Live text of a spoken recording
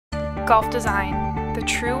golf design, the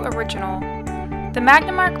true original. The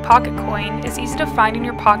MAGNAMARK Pocket Coin is easy to find in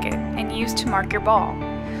your pocket and used to mark your ball.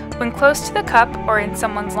 When close to the cup or in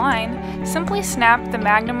someone's line, simply snap the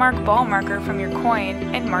MAGNAMARK ball marker from your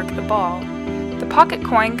coin and mark the ball. The pocket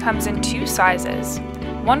coin comes in two sizes,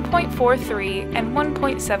 1.43 and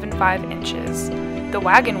 1.75 inches. The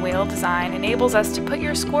wagon wheel design enables us to put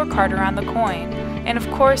your scorecard around the coin, and of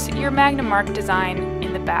course your MAGNAMARK design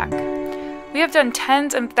in the back. We have done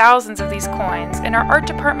tens and thousands of these coins, and our art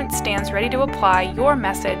department stands ready to apply your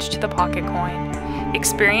message to the pocket coin.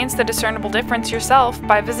 Experience the discernible difference yourself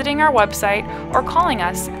by visiting our website or calling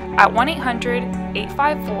us at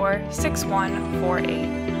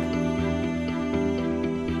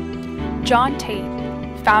 1-800-854-6148. John Tate,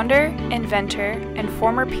 founder, inventor, and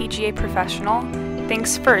former PGA professional,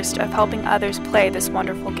 thinks first of helping others play this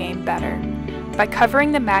wonderful game better. By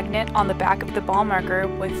covering the magnet on the back of the ball marker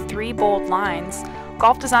with 3 bold lines,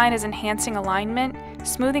 golf design is enhancing alignment,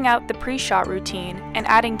 smoothing out the pre-shot routine, and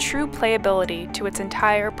adding true playability to its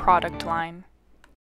entire product line.